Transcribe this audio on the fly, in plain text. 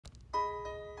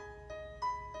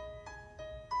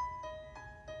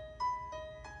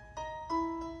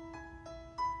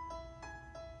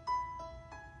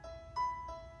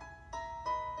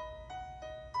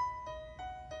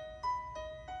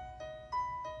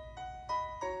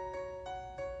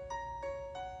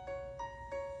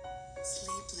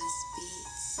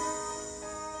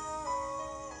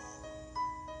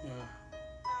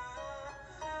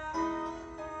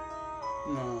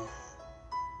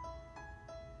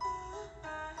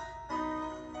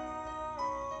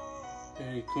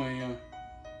Hey, Cunha.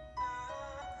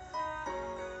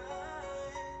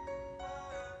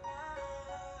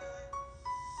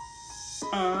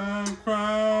 I'm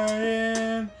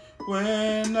crying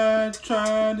when I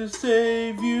try to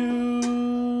save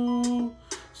you.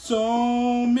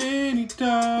 So many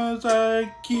times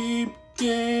I keep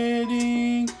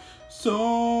getting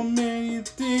so many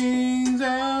things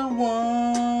at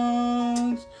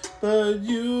once, but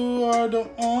you are the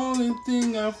only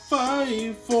thing I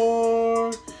fight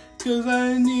for, 'cause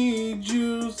I need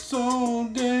you so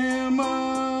damn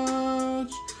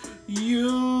much.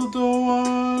 You the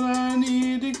one I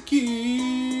need to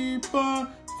keep on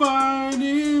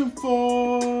fighting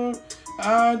for.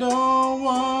 I don't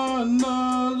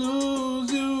wanna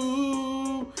lose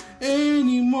you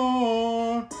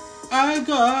anymore. I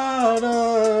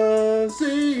gotta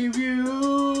save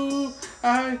you.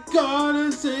 I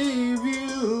gotta save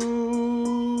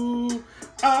you.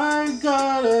 I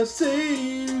gotta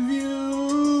save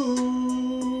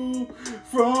you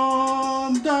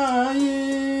from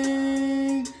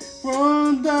dying,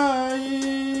 from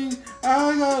dying.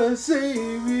 I gotta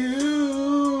save you.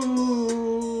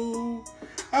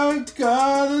 I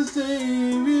gotta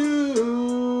save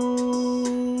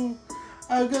you.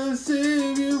 I gotta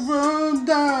save you from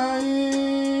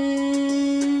dying.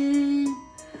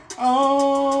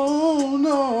 Oh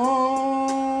no,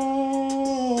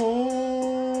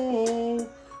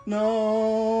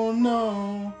 no,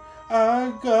 no.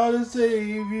 I gotta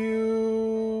save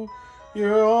you.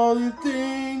 You're the only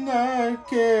thing I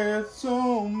care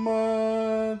so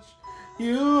much.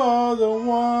 You are the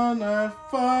one I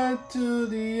fight to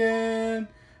the end,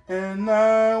 and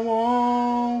I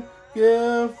won't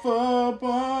give up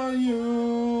on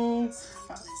you.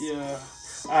 Yeah,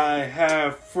 I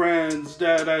have friends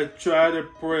that I try to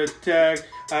protect.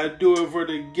 I do it for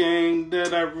the gang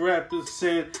that I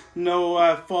represent. No,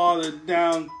 I fall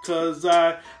down 'cause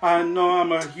I know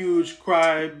I'm a huge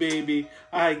crybaby.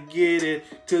 I get it,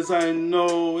 'cause I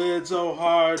know it's so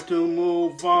hard to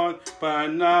move on, but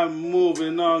I'm not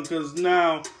moving on 'cause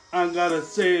now I gotta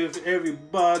save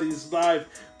everybody's life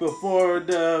before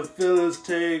the feelings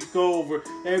take over.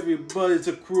 Everybody's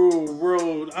a cruel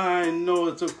world. I know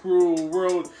it's a cruel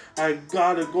world. I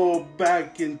gotta go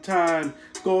back in time.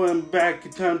 Going back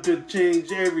in time to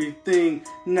change everything.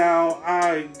 Now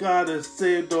I gotta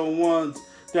save the ones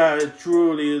that I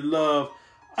truly love.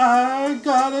 I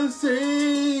gotta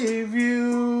save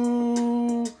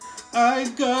you. I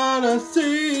gotta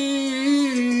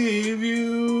save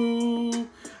you.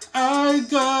 I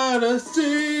gotta save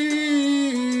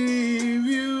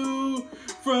you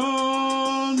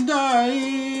from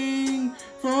dying,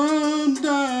 from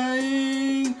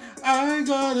dying. I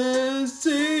gotta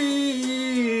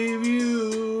save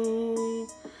you.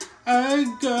 I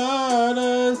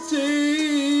gotta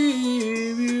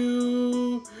save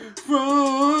you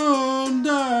from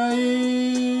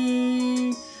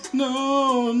dying.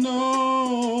 No,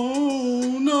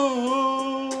 no,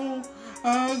 no.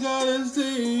 I gotta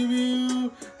save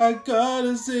you. I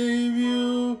gotta save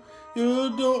you. You're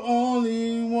the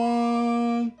only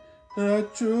one that I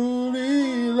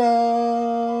truly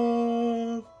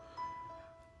love.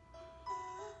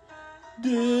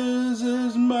 This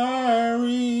is my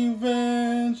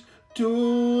revenge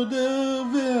to the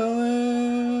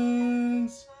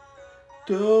villains,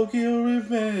 Tokyo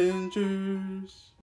Revengers.